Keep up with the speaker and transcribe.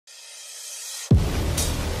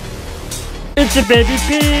It's a baby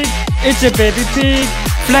pig. It's a baby pig.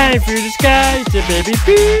 Flying through the sky. It's a baby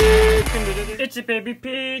pig. It's a baby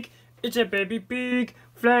pig. It's a baby pig.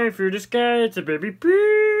 Flying through the sky. It's a baby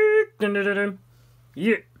pig.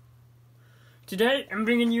 Yeah. Today I'm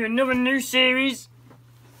bringing you another new series.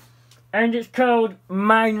 And it's called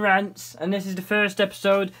MineRants. And this is the first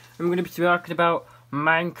episode. I'm going to be talking about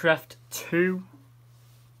Minecraft 2.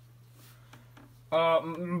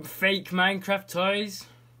 Fake Minecraft toys.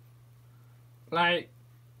 Like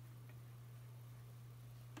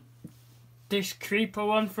this creeper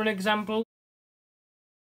one, for an example.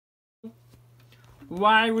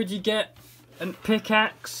 Why would you get a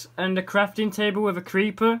pickaxe and a crafting table with a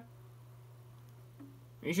creeper?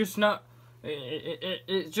 It's just not.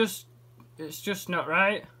 It's just not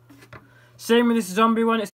right. Same with this zombie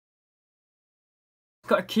one. It's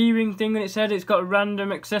got a keyring thing on its head. It's got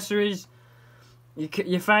random accessories.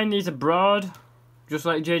 You find these abroad, just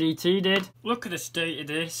like JDT did. Look at the state of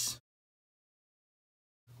this.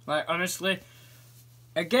 Like, honestly,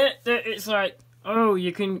 I get that it's like, oh,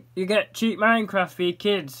 you get cheap Minecraft for your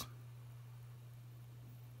kids,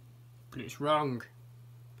 but it's wrong.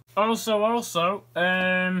 Also,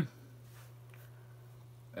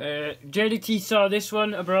 JDT saw this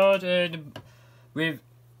one abroad with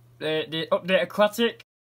the update aquatic.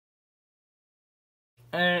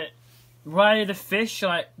 Why are the fish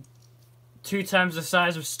like 2 times the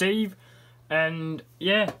size of Steve? And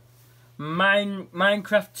yeah,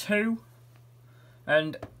 Minecraft 2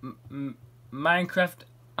 and Minecraft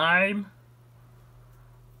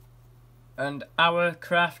and our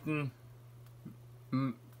craft and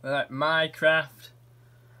like Minecraft,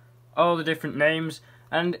 all the different names.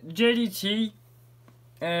 And JDT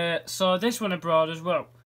saw this one abroad as well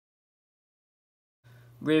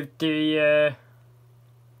with the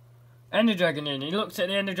Ender Dragon in. He looked at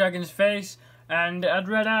the Ender Dragon's face and it had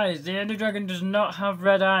red eyes. The Ender Dragon does not have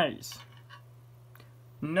red eyes.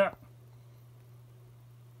 No,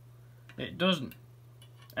 it doesn't.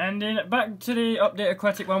 And then back to the update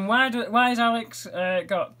aquatic one. Why is Alex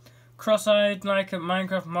got cross-eyed like a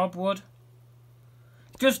Minecraft mob would?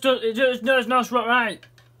 It's not right.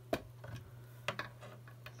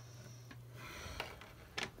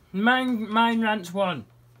 MineRants 1.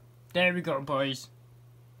 There we go, boys.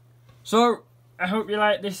 So, I hope you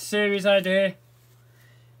like this series idea.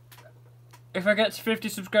 If I get to 50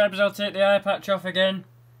 subscribers, I'll take the eye patch off again.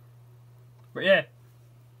 But yeah.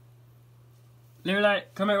 Leave a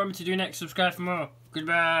like, comment what me to do next, subscribe for more.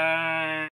 Goodbye.